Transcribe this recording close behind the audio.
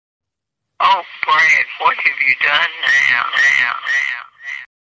quiet. What have you done now?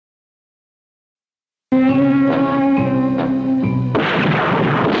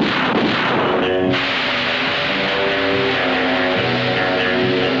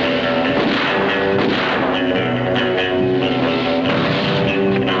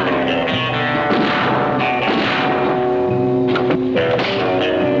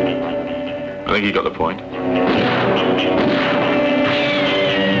 I think you got the point.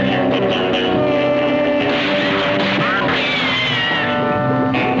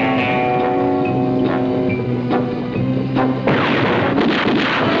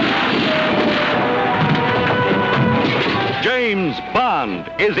 James Bond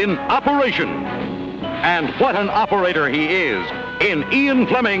is in operation. And what an operator he is in Ian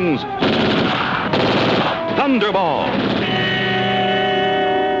Fleming's Thunderball.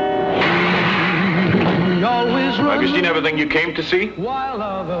 Have you seen everything you came to see?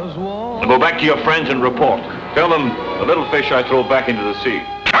 Now go back to your friends and report. Tell them the little fish I throw back into the sea.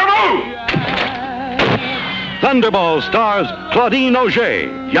 Come Thunderball stars Claudine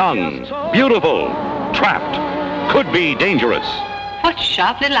Auger, young, beautiful, trapped, could be dangerous. What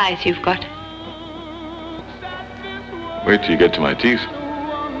sharp little eyes you've got. Wait till you get to my teeth.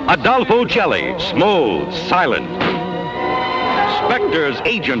 Adolfo Celi, smooth, silent. Spectre's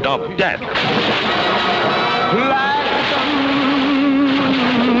agent of death.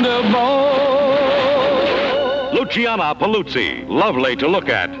 Luciana Paluzzi, lovely to look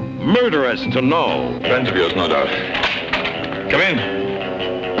at, murderous to know. Friends of yours, no doubt. Come in.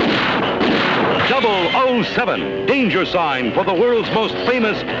 007, danger sign for the world's most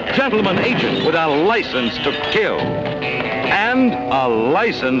famous gentleman agent with a license to kill and a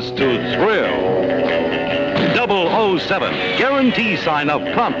license to thrill. 007, guarantee sign of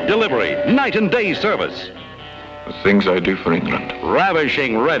prompt delivery, night and day service. The things I do for England.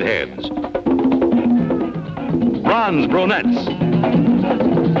 Ravishing redheads. Bronze brunettes.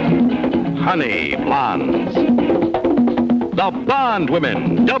 Honey blondes. The Bond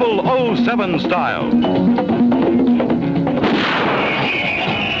women, 007 style.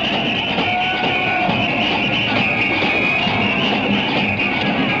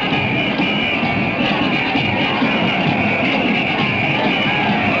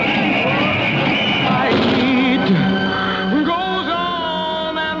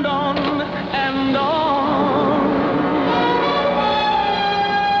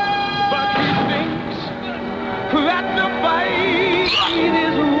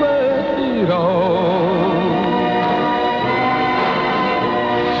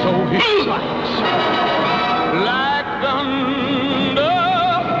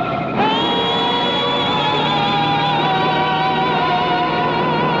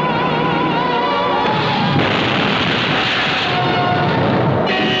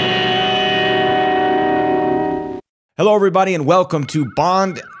 Hello, everybody, and welcome to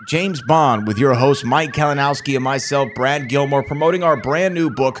James Bond, with your host, Mike Kalinowski, and myself, Brad Gilmore, promoting our brand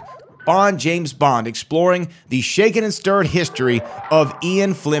new book, James Bond, exploring the shaken and stirred history of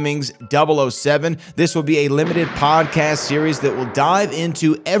Ian Fleming's 007. This will be a limited podcast series that will dive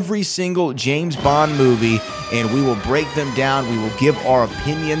into every single James Bond movie, and we will break them down. We will give our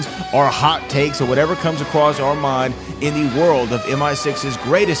opinions, our hot takes, or whatever comes across our mind in the world of MI6's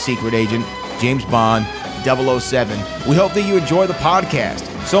greatest secret agent, James Bond 007. We hope that you enjoy the podcast,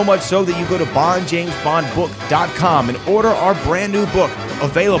 so much so that you go to bondjamesbondbook.com and order our brand new book,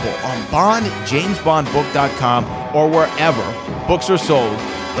 available on bondjamesbondbook.com or wherever books are sold.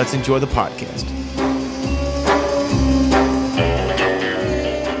 Let's enjoy the podcast.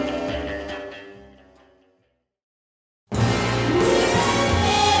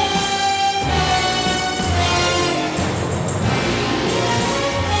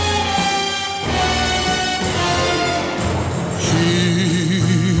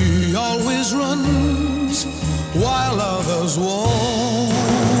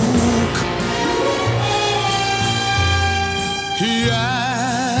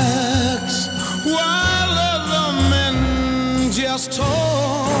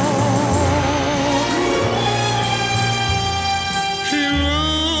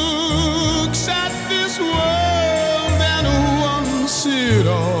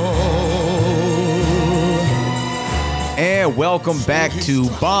 Welcome back to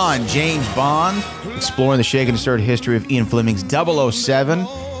James Bond, exploring the shaken and stirred history of Ian Fleming's 007.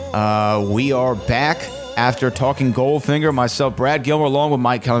 We are back after talking Goldfinger. Myself, Brad Gilmore, along with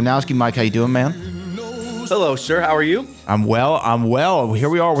Mike Kalinowski. Mike, how you doing, man? Hello, sir. How are you? I'm well. Here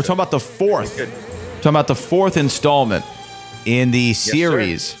we are. We're talking about the fourth installment in the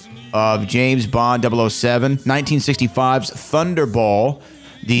series of James Bond 007, 1965's Thunderball.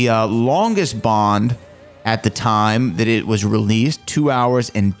 The longest Bond at the time that it was released, 2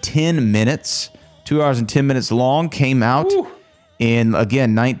 hours and 10 minutes. 2 hours and 10 minutes long, came out in,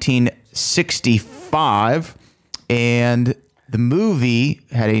 again, 1965. And the movie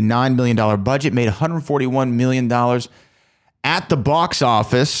had a $9 million budget, made $141 million at the box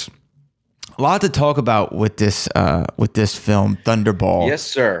office. A lot to talk about with this film, Thunderball. Yes,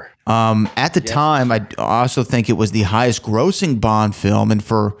 sir. At the time, I also think it was the highest grossing Bond film, and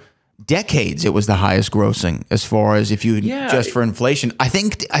for decades it was the highest grossing as far as if you just for inflation. I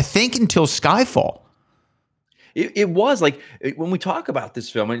think until Skyfall. It was like when we talk about this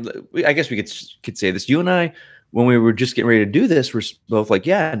film, I guess we could say this. You and I, when we were just getting ready to do this, we're both like,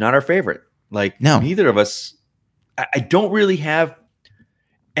 yeah, not our favorite. Like, no, neither of us. I don't really have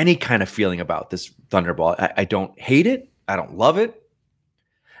any kind of feeling about this Thunderball. I don't hate it. I don't love it.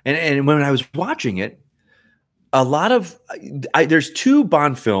 And when I was watching it, a lot of there's two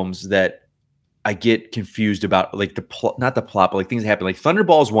Bond films that I get confused about, like not the plot, but like things that happen. Like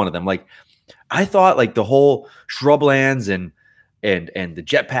Thunderball is one of them. Like I thought, like the whole shrublands and the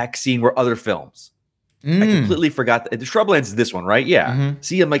jetpack scene were other films. I completely forgot the shrublands is this one, right? Yeah. Mm-hmm.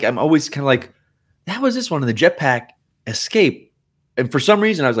 See, I'm always kind of like, that was this one, and the jetpack escape. And for some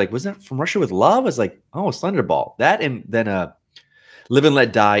reason, I was like, was that From Russia with Love? I was like, oh, it's Thunderball. That and then Live and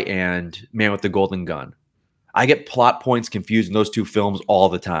Let Die and Man with the Golden Gun. I get plot points confused in those two films all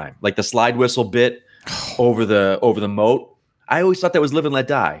the time. Like the slide whistle bit over the moat. I always thought that was Live and Let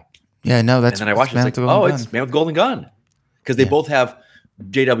Die. Yeah, no, that's. And then I watched it, it's like, oh, it's Man with the Golden Gun, because they both have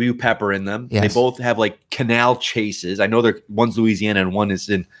J.W. Pepper in them. Yes. They both have like canal chases. I know one's Louisiana and one is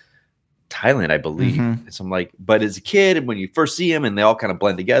in Thailand, I believe. Mm-hmm. So I'm like, but as a kid, and when you first see them, and they all kind of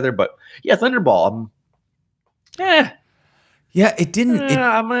blend together. But yeah, Thunderball. Yeah, it didn't.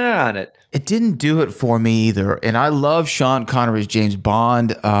 I'm on it. It didn't do it for me either. And I love Sean Connery's James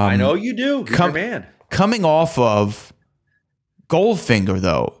Bond. I know you do. You're your man. Coming off of Goldfinger,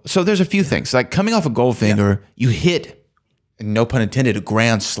 though. So there's a few things. Like coming off of Goldfinger, you hit, no pun intended, a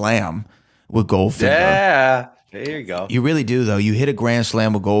grand slam with Goldfinger. Yeah, there you go. You really do, though. You hit a grand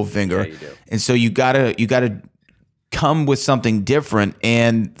slam with Goldfinger. Yeah, you do. And so you gotta come with something different.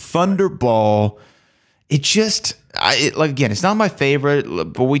 And Thunderball, it just... like again, it's not my favorite,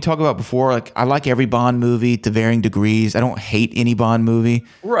 but we talked about before. Like I like every Bond movie to varying degrees. I don't hate any Bond movie.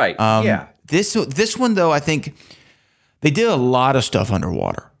 Right. Yeah. This one though, I think they did a lot of stuff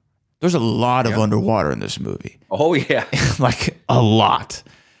underwater. There's a lot of underwater in this movie. Oh yeah, like a lot.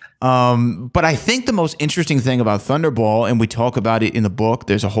 But I think the most interesting thing about Thunderball, and we talk about it in the book,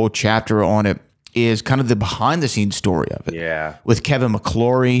 there's a whole chapter on it, is kind of the behind the scenes story of it. Yeah. With Kevin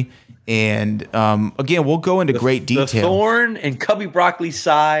McClory. And again, we'll go into great detail. The Thorne and Cubby Broccoli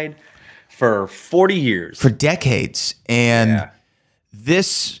side for 40 years. For decades. And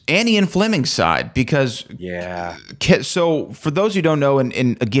this Annie and Fleming side, because... Yeah. So for those who don't know,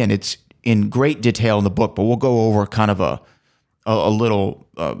 and again, it's in great detail in the book, but we'll go over kind of a little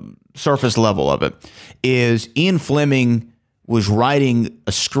surface level of it, is Ian Fleming was writing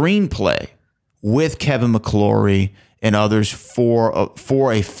a screenplay with Kevin McClory and others for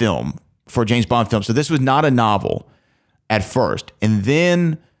a film, for a James Bond film. So this was not a novel at first. And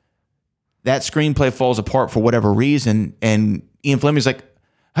then that screenplay falls apart for whatever reason. And Ian Fleming's like,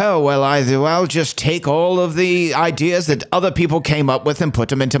 oh, well, I'll just take all of the ideas that other people came up with and put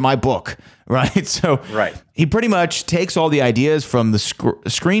them into my book, right? So he pretty much takes all the ideas from the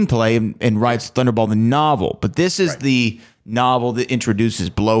screenplay and writes Thunderball, the novel. But this is the novel that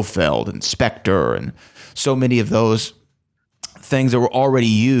introduces Blofeld and Spectre and so many of those things that were already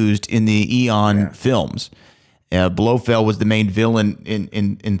used in the Eon films. Blofeld was the main villain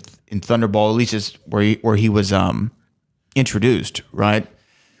in Thunderball, at least is where he was introduced, right?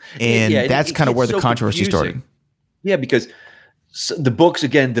 And that's kind of where the controversy started. Yeah, because the books,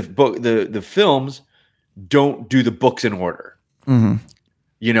 again, the films don't do the books in order. Mm-hmm.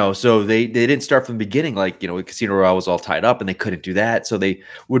 You know, so they didn't start from the beginning, like, you know, Casino Royale was all tied up and they couldn't do that. So they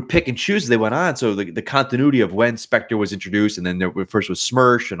would pick and choose as they went on. So the continuity of when Spectre was introduced, and then there first was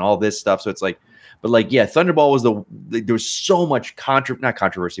Smersh and all this stuff. So it's like, but like, yeah, Thunderball was there was so much not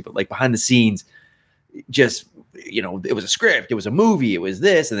controversy, but like behind the scenes, just, you know, it was a script, it was a movie, it was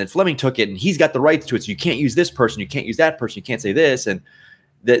this. And then Fleming took it and he's got the rights to it. So you can't use this person, you can't use that person, you can't say this. And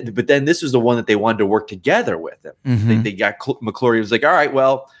but then this was the one that they wanted to work together with him. Mm-hmm. They got McClory was like, all right,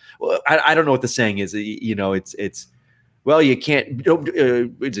 well, I don't know what the saying is. You know, it's well, you can't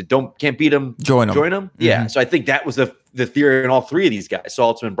can't beat them, join them. Mm-hmm. Yeah. So I think that was the theory in all three of these guys,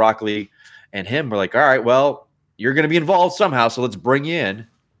 Saltzman, Broccoli, and him. Were like, all right, well, you're going to be involved somehow, so let's bring you in.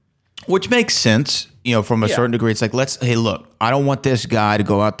 Which makes sense, from a certain degree. It's like, hey, look, I don't want this guy to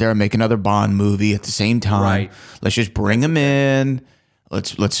go out there and make another Bond movie at the same time. Right. Let's just bring him in.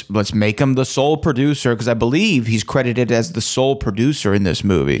 Let's make him the sole producer, because I believe he's credited as the sole producer in this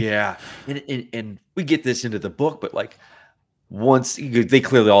movie. Yeah, and we get this into the book, but like once they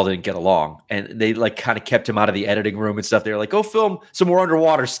clearly all didn't get along, and they like kind of kept him out of the editing room and stuff. They were like, go film some more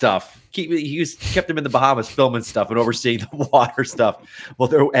underwater stuff. Kept him in the Bahamas filming stuff and overseeing the water stuff while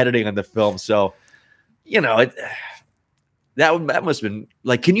they're editing on the film. So, that must have been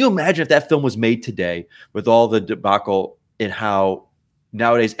like, can you imagine if that film was made today with all the debacle and how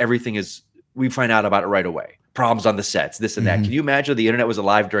nowadays everything is, we find out about it right away. Problems on the sets, this and that. Can you imagine if the internet was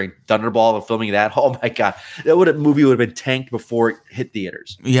alive during Thunderball and filming that? Oh my God, movie would have been tanked before it hit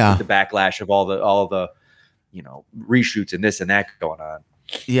theaters. Yeah, with the backlash of all the reshoots and this and that going on.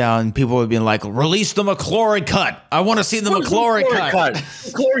 Yeah, and people would be like, "Release the McClory cut! I want to see the McClory cut!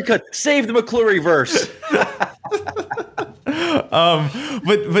 McClory cut! Save the McClory verse!"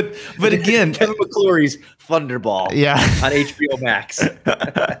 But again, Kevin McClory's Thunderball, on HBO Max.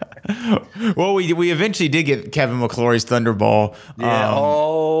 Well, we eventually did get Kevin McClory's Thunderball.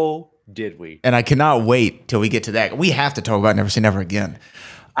 Yeah. Did we? And I cannot wait till we get to that. We have to talk about Never Say Never Again.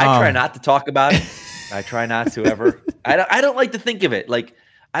 I try not to talk about it. I try not to ever. I don't like to think of it. Like,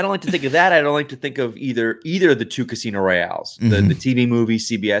 I don't like to think of that. I don't like to think of either of the two Casino Royales, the TV movie,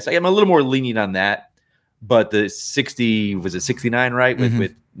 CBS. I'm a little more lenient on that. But the 69, right?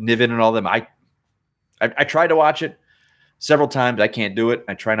 With Niven and all them. I tried to watch it several times. I can't do it.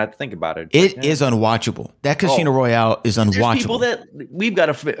 I try not to think about it. It is unwatchable. That Casino Royale is unwatchable. There's people that we've got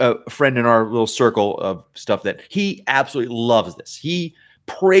a friend in our little circle of stuff that he absolutely loves this. He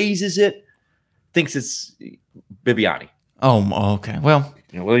praises it, thinks it's Bibbiani. Oh, okay. Well,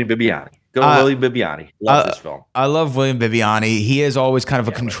 William Bibbiani. Go William Bibbiani. Love this film. I love William Bibbiani. He is always kind of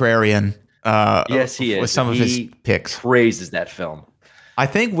a contrarian. Yes, he is. With some of his picks. Praises that film. I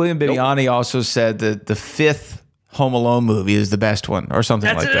think William Bibbiani also said that the fifth Home Alone movie is the best one, or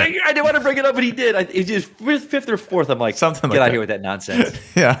something like that. I didn't want to bring it up, but he did. It's just fifth or fourth. I'm like, something get like out that. Here with that nonsense.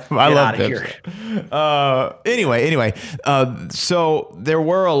 Yeah, I love it. Anyway, so there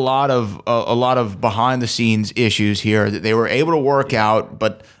were a lot of behind the scenes issues here that they were able to work out,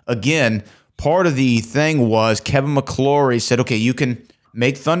 but again, part of the thing was Kevin McClory said, "Okay, you can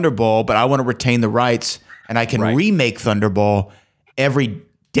make Thunderball, but I want to retain the rights, and I can remake Thunderball every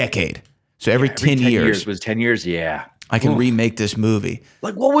decade." So every 10 years was 10 years. Yeah. I can remake this movie.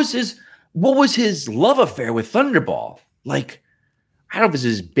 Like, what was his love affair with Thunderball? Like, I don't know if it's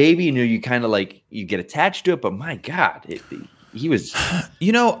his baby, you kind of like, you get attached to it, but my God, he was,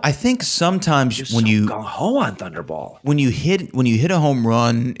 I think sometimes when you go home on Thunderball, when you hit a home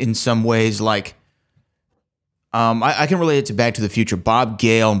run in some ways, like, I can relate it to Back to the Future. Bob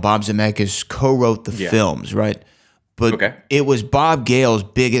Gale and Bob Zemeckis co-wrote the films, right? But it was Bob Gale's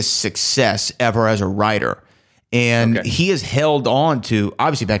biggest success ever as a writer. And he has held on to,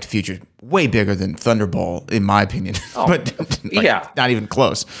 obviously Back to the Future, way bigger than Thunderball, in my opinion. But not even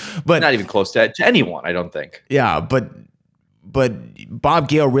close. But not even close to anyone, I don't think. Yeah, but Bob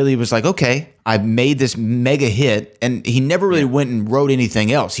Gale really was like, okay, I made this mega hit, and he never really went and wrote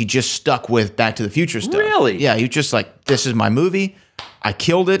anything else. He just stuck with Back to the Future stuff. Really? Yeah, he was just like, this is my movie. I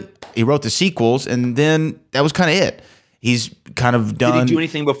killed it. He wrote the sequels, and then that was kind of it. He's kind of done. Did he do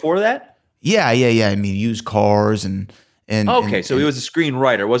anything before that? Yeah. I mean, used cars and so he was a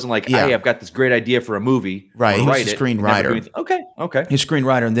screenwriter. It wasn't like, hey, I've got this great idea for a movie. Right, he was a screenwriter. Okay. He's a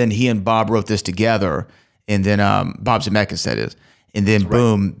screenwriter, and then he and Bob wrote this together, and then Bob Zemeckis, that is, and then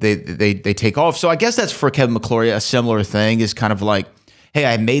boom, they take off. So I guess that's for Kevin McClory a similar thing. Is kind of like, hey,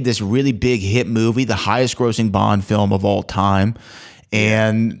 I made this really big hit movie, the highest grossing Bond film of all time,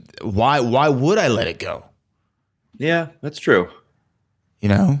 and why would I let it go? Yeah, that's true.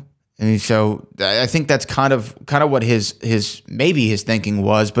 And so I think that's kind of what his thinking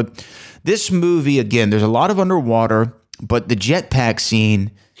was. But this movie, again, there's a lot of underwater, but the jetpack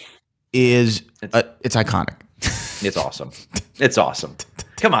scene it's iconic. It's awesome. It's awesome.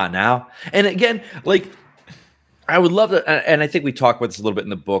 Come on now. And again, like, I would love to, and I think we talk about this a little bit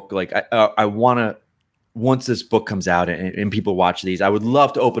in the book. Like, I want to, once this book comes out and people watch these, I would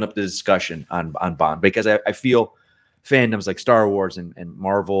love to open up the discussion on Bond, because I feel fandoms like Star Wars and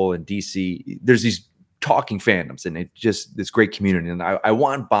Marvel and DC, there's these talking fandoms, and it just this great community. And I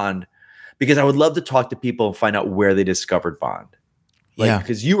want Bond, because I would love to talk to people and find out where they discovered Bond.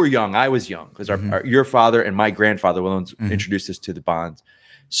 Because you were young, I was young, because your father and my grandfather were the ones introduced us to the Bonds.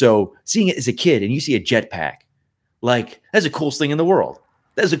 So seeing it as a kid, and you see a jetpack, like, that's the coolest thing in the world.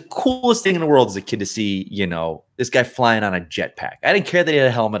 That's the coolest thing in the world as a kid to see, this guy flying on a jetpack. I didn't care that he had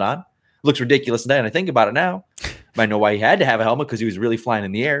a helmet on. looks ridiculous then. I think about it now. I know why he had to have a helmet because he was really flying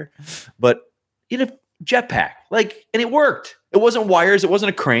in the air. But he had a jetpack, and it worked. It wasn't wires. It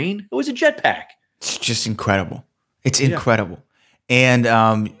wasn't a crane. It was a jetpack. It's just incredible. It's incredible. And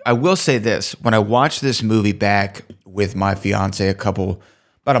I will say this: when I watched this movie back with my fiance about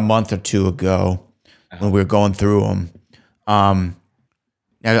a month or two ago, when we were going through them.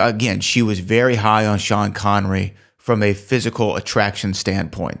 Now, again, she was very high on Sean Connery from a physical attraction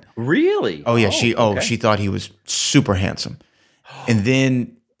standpoint. Really? Oh yeah, she thought he was super handsome. And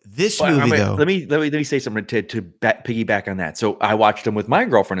then this movie, though. Let me say something to piggyback on that. So I watched him with my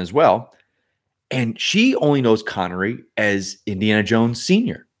girlfriend as well, and she only knows Connery as Indiana Jones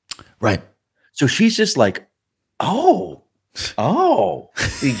Sr. Right. So she's just like, oh,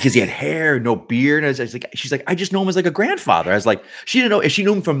 because he had hair, no beard. And she's like, I just know him as like a grandfather. I was like, she didn't know. She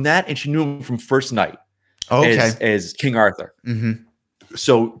knew him from that, and she knew him from First Night. Okay. As King Arthur. Mm-hmm.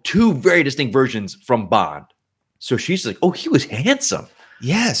 So two very distinct versions from Bond. So she's like, oh, he was handsome.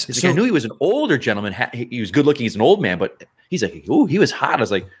 Yes. He's like, I knew he was an older gentleman. He was good looking. He's an old man, but he's like, oh, he was hot. I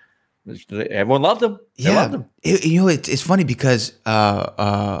was like, everyone loved him. They loved him. It's funny because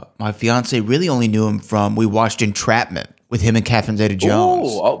my fiance really only knew him from, we watched Entrapment with him and Catherine Zeta-Jones.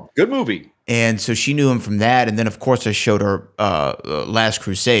 Oh, good movie. And so she knew him from that. And then, of course, I showed her Last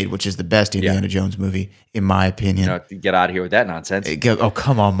Crusade, which is the best Indiana Jones movie, in my opinion. Get out of here with that nonsense.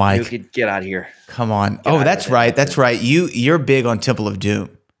 Come on, Mike. You could get out of here. Come on. That's right. That's right. You're big on Temple of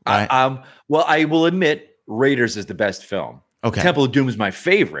Doom. Right? Well, I will admit Raiders is the best film. Okay. Temple of Doom is my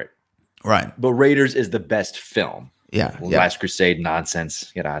favorite. Right. But Raiders is the best film. Yeah. Last Crusade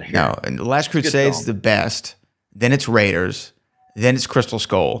nonsense. Get out of here. No, and The Last Crusade's the best. Then it's Raiders. Then it's Crystal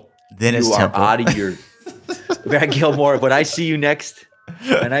Skull. Then it's Temple. You are out of your Gilmore. When I see you next,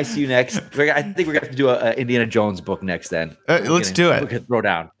 I think we're gonna have to do a Indiana Jones book next. Then let's do it. We can throw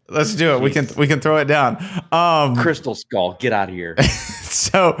down. Let's do it. Jeez. We can throw it down. Crystal Skull. Get out of here.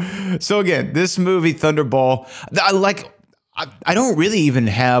 So again, this movie Thunderball. I don't really even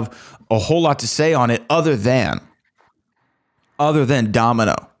have a whole lot to say on it other than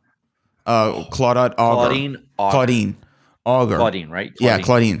Domino. Claudine Auger. Claudine, right? Yeah,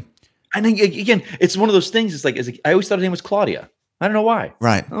 Claudine. I think again, it's one of those things. It's like I always thought her name was Claudia. I don't know why.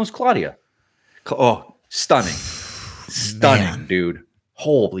 Right. It was Claudia. Stunning, Man. dude.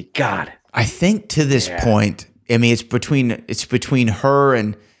 Holy God. I think to this point, I mean, it's between her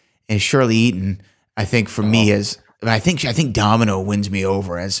and Shirley Eaton. I think for me I think Domino wins me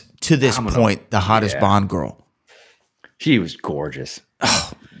over as to this point the hottest Bond girl. She was gorgeous.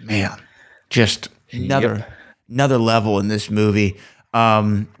 Oh man, just another level in this movie.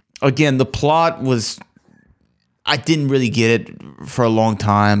 Again, the plot was, I didn't really get it for a long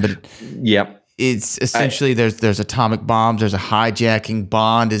time, but it's essentially there's atomic bombs, there's a hijacking.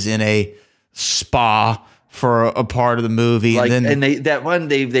 Bond is in a spa for a part of the movie, he's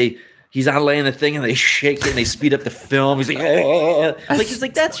on laying the thing and they shake it and they speed up the film. He's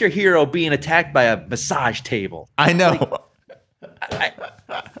like, that's your hero being attacked by a massage table. I know.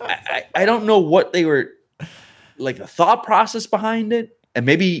 I don't know what they were like, the thought process behind it. And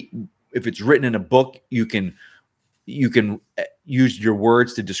maybe if it's written in a book, you can use your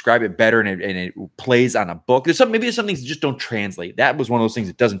words to describe it better, and it plays on a book. Maybe there's some things that just don't translate. That was one of those things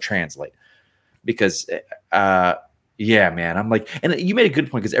that doesn't translate because, man, I'm like, and you made a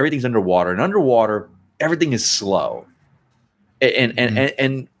good point because everything's underwater, and underwater everything is slow.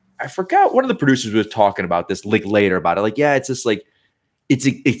 And I forgot, one of the producers was talking about this later about it. Like, it's just like,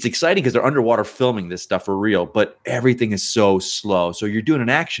 it's exciting because they're underwater filming this stuff for real, but everything is so slow. So you're doing an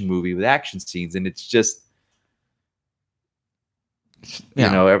action movie with action scenes, and it's just,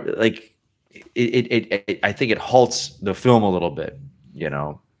 like I think it halts the film a little bit.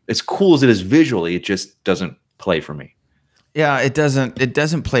 As cool as it is visually, it just doesn't play for me. Yeah, it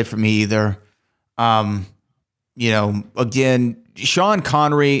doesn't play for me either. Again, Sean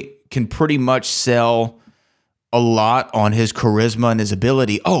Connery can pretty much sell a lot on his charisma and his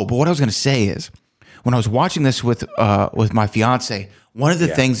ability. Oh, but what I was going to say is, when I was watching this with my fiance, one of the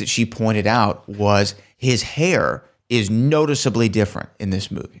things that she pointed out was his hair is noticeably different in this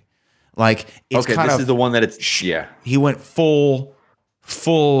movie. Like, it's this is the one that it's he went full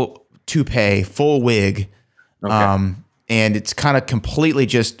toupee, full wig, and it's kind of completely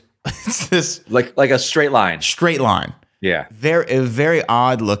just it's this like a straight line. Yeah, very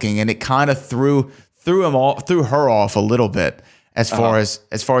odd looking, and it kind of threw her off a little bit as far as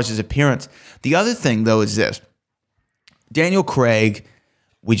his appearance. The other thing though is this: Daniel Craig,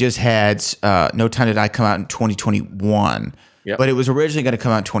 we just had No Time to Die come out in 2021, but it was originally going to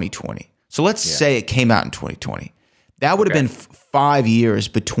come out in 2020. So let's say it came out in 2020. That would have been 5 years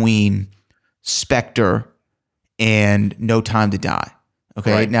between Spectre, and No Time to Die.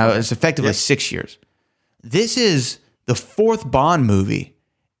 Okay, Right. now it's effectively 6 years. This is the fourth Bond movie,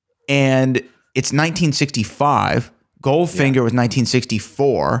 and it's 1965. Goldfinger was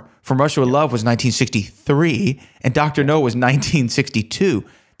 1964. From Russia with Love was 1963, and Dr. No was 1962.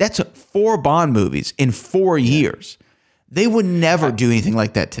 That's 4 Bond movies in 4 years. They would never do anything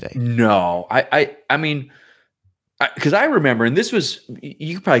like that today. No, I mean, because I remember, and this was,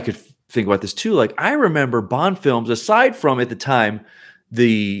 you probably could think about this too. Like, I remember Bond films, aside from at the time,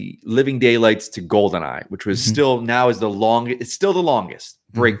 the Living Daylights to GoldenEye, which was still now is the longest. It's still the longest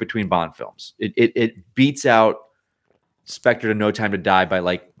break between Bond films. It beats out Spectre to No Time to Die by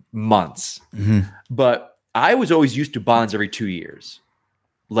like months. But I was always used to Bonds every 2 years.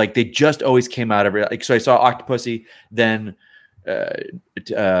 Like, they just always came out every, like, so I saw Octopussy, then View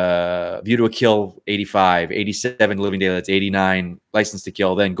to a Kill 85, 87 Living Daylights, 89 License to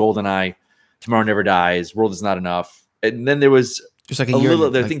Kill, then GoldenEye, Tomorrow Never Dies, World Is Not Enough. And then there was just like a year, little,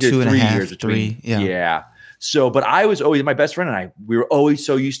 I like think there's 3 years between. Yeah. So, but I was always, my best friend and I, we were always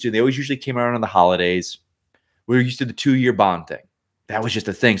so used to, they always usually came around on the holidays. We were used to the 2-year Bond thing. That was just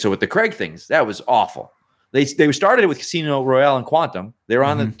a thing. So with the Craig things, that was awful. They started it with Casino Royale and Quantum. They were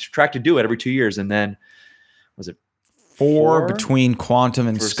on the track to do it every 2 years. And then, was it 4 between Quantum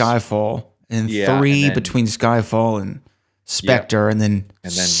and Skyfall, and 3 between Skyfall and Spectre, and then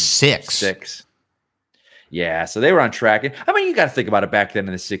 6. Yeah, so they were on track. I mean, you got to think about it back then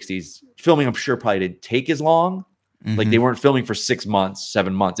in the 60s. Filming, I'm sure, probably didn't take as long. Like, they weren't filming for 6 months,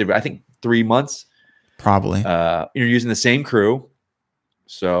 7 months. I think 3 months. Probably. You're using the same crew.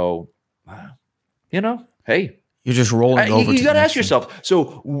 So, hey. You're just rolling over. You got to ask yourself.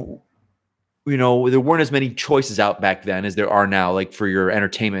 So, there weren't as many choices out back then as there are now, like, for your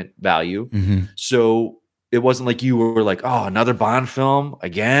entertainment value. So it wasn't like you were like, oh, another Bond film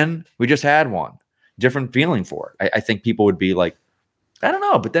again? We just had one. Different feeling for it. I think people would be like, I don't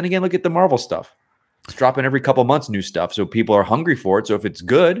know. But then again, look at the Marvel stuff. It's dropping every couple months, new stuff. So people are hungry for it. So if it's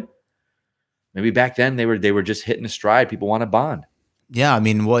good, maybe back then they were just hitting a stride. People wanted Bond. Yeah, I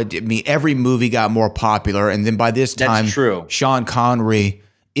mean, every movie got more popular, and then by this time, that's true. Sean Connery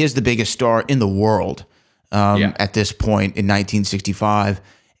is the biggest star in the world at this point in 1965,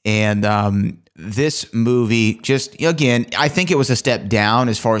 and this movie just, again, I think it was a step down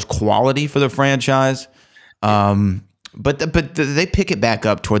as far as quality for the franchise, but they pick it back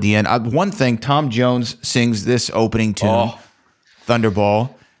up toward the end. One thing, Tom Jones sings this opening tune,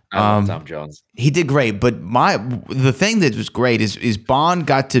 Thunderball. I love Tom Jones. He did great, but the thing that was great is Bond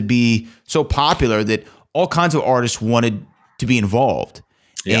got to be so popular that all kinds of artists wanted to be involved.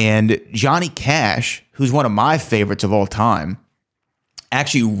 Yeah. And Johnny Cash, who's one of my favorites of all time,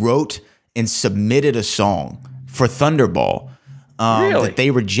 actually wrote and submitted a song for Thunderball that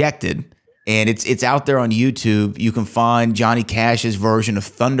they rejected. And it's out there on YouTube. You can find Johnny Cash's version of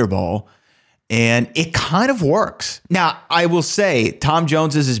Thunderball. And it kind of works. Now, I will say Tom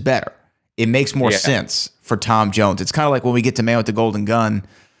Jones's is better. It makes more sense for Tom Jones. It's kind of like when we get to Man with the Golden Gun,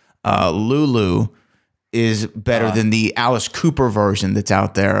 Lulu is better than the Alice Cooper version that's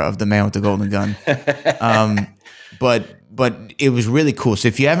out there of the Man with the Golden Gun. But it was really cool. So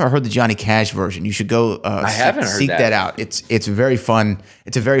if you haven't heard the Johnny Cash version, you should go seek that out. It's very fun.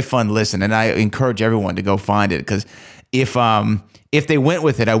 It's a very fun listen, and I encourage everyone to go find it, because if they went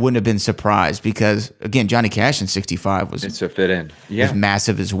with it, I wouldn't have been surprised, because, again, Johnny Cash in 65 was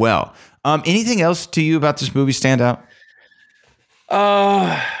massive as well. Anything else to you about this movie stand out?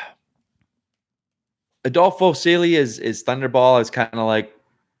 Adolfo Celi is Thunderball is kind of like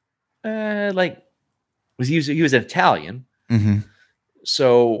he was an Italian,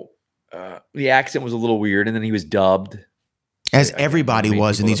 so the accent was a little weird, and then he was dubbed. As everybody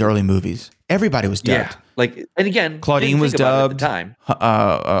was in these early movies. Everybody was dubbed. And again, Claudine was dubbed. At the time.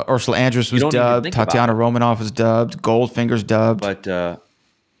 Ursula Andress was dubbed. Tatiana Romanoff was dubbed. Goldfinger's dubbed. But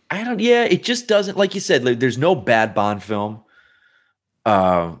it just doesn't, like you said, there's no bad Bond film.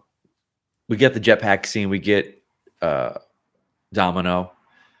 We get the jetpack scene. We get Domino.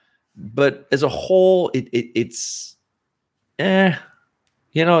 But as a whole, it's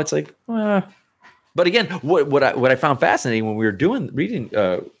it's like, But again, what I found fascinating when we were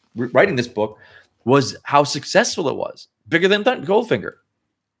writing this book was how successful it was. Bigger than Goldfinger.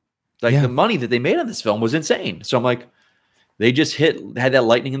 The money that they made on this film was insane. So I'm like, they just had that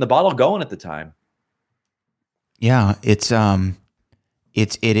lightning in the bottle going at the time. Yeah, it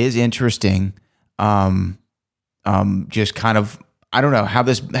is interesting. Just kind of, I don't know how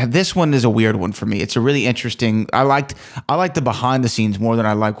this one is a weird one for me. It's a really interesting. I liked the behind the scenes more than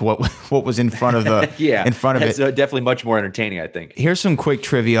I like what was in front of the in front of it's it. Definitely much more entertaining, I think. Here's some quick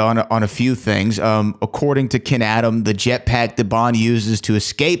trivia on a few things. According to Ken Adam, the jetpack that Bond uses to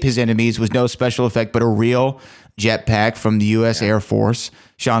escape his enemies was no special effect, but a real jetpack from the U.S. Air Force.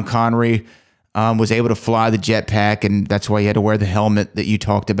 Sean Connery was able to fly the jetpack, and that's why he had to wear the helmet that you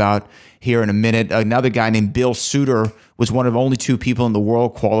talked about here in a minute. Another guy named Bill Suter was one of only 2 people in the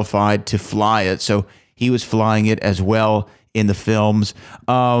world qualified to fly it, so he was flying it as well in the films.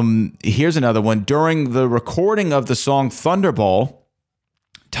 Here's another one. During the recording of the song Thunderball,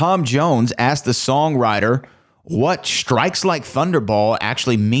 Tom Jones asked the songwriter what "strikes like Thunderball"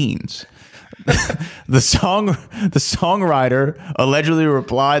 actually means. The songwriter allegedly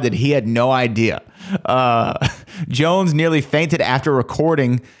replied that he had no idea. Jones nearly fainted after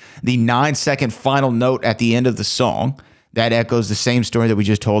recording the 9-second final note at the end of the song. That echoes the same story that we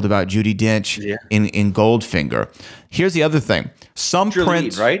just told about Judi Dench in Goldfinger. Here's the other thing. Some Shirley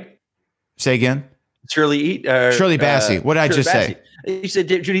prints, Eat, right? Say again. Shirley Bassey. What did I just say? You said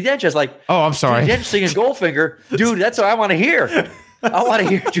Judi Dench. I was like, oh, I'm sorry. Judi Dench singing Goldfinger, dude. That's what I want to hear. I want to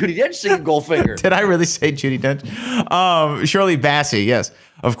hear Judi Dench singing Goldfinger. Did I really say Judi Dench? Shirley Bassey, yes,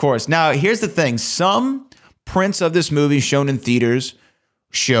 of course. Now, here's the thing. Some prints of this movie shown in theaters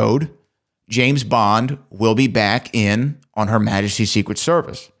showed James Bond will be back in On Her Majesty's Secret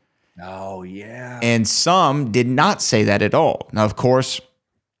Service. Oh, yeah. And some did not say that at all. Now, of course,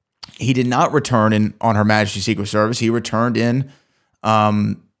 he did not return in On Her Majesty's Secret Service. He returned in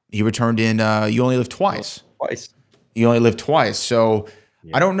You Only Live Twice. You Only Live Twice. So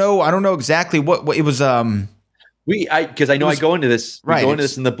I don't know exactly what it was. Because I know I go into this. We go into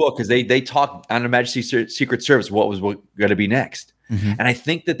this in the book because they talk on Her Majesty's Secret Service what was going to be next, and I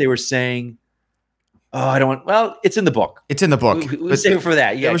think that they were saying, it's in the book. It's in the book. Let's save it for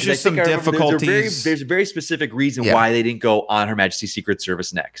that. Yeah, there was just some difficulties. There's a very specific reason why they didn't go on Her Majesty's Secret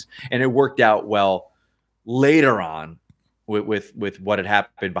Service next, and it worked out well later on with what had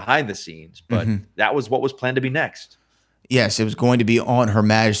happened behind the scenes. But that was what was planned to be next. Yes, it was going to be On Her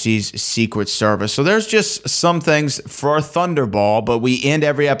Majesty's Secret Service. So there's just some things for Thunderball, but we end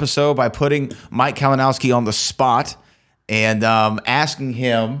every episode by putting Mike Kalinowski on the spot and asking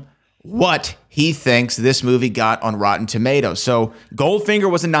him what he thinks this movie got on Rotten Tomatoes. So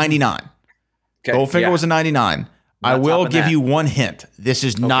Goldfinger was a 99. Okay, Goldfinger was a 99. I will give you one hint. This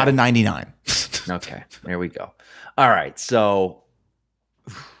is not a 99. Okay, there we go. All right, so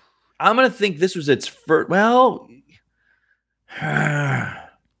I'm going to think this was its first,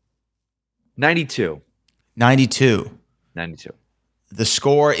 92. 92. The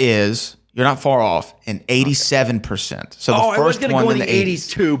score is, you're not far off, an 87%. So the first I was going to go in the 80s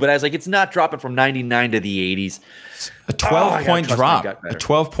too, but I was like, it's not dropping from 99 to the 80s. A 12-point drop. A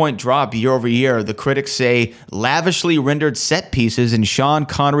 12-point drop year over year. The critics say lavishly rendered set pieces and Sean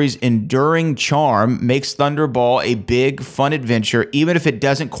Connery's enduring charm makes Thunderball a big, fun adventure, even if it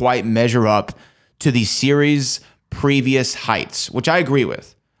doesn't quite measure up to the series' previous heights, which I agree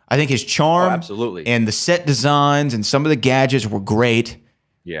with. I think his charm absolutely. And the set designs and some of the gadgets were great.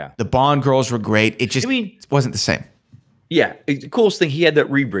 Yeah. The Bond girls were great. It just wasn't the same. Yeah. The coolest thing, he had that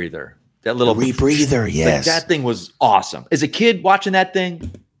rebreather. That little rebreather, yes. That thing was awesome. As a kid watching that thing,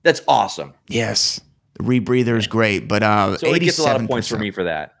 that's awesome. Yes. The rebreather is great, but so it gets a lot of points for me for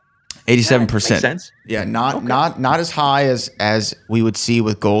that. 87%. Makes sense. Yeah, not as high as we would see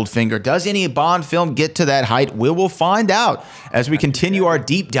with Goldfinger. Does any Bond film get to that height? We will find out as we continue our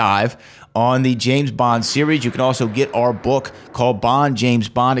deep dive on the James Bond series. You can also get our book called Bond, James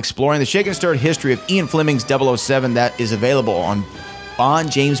Bond, exploring the shaken and stirred history of Ian Fleming's 007. That is available on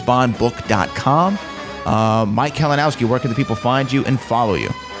BondJamesBondBook.com. Mike Kalinowski, where can the people find you and follow you?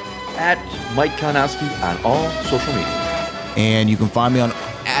 At Mike Kalinowski on all social media. And you can find me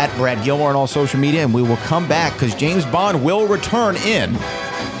at Brad Gilmore on all social media, and we will come back because James Bond will return in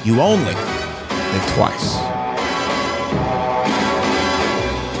You Only Live Twice.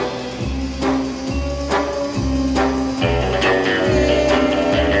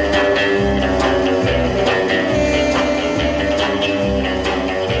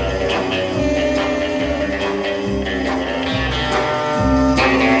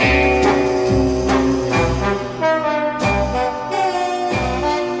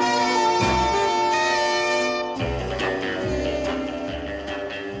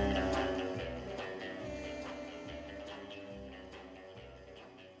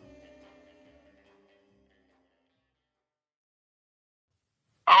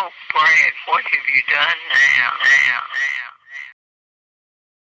 Oh, Brad, what have you done now?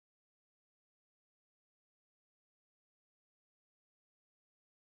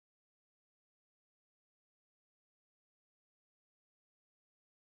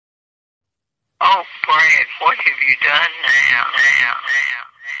 Oh, Brad, what have you done now?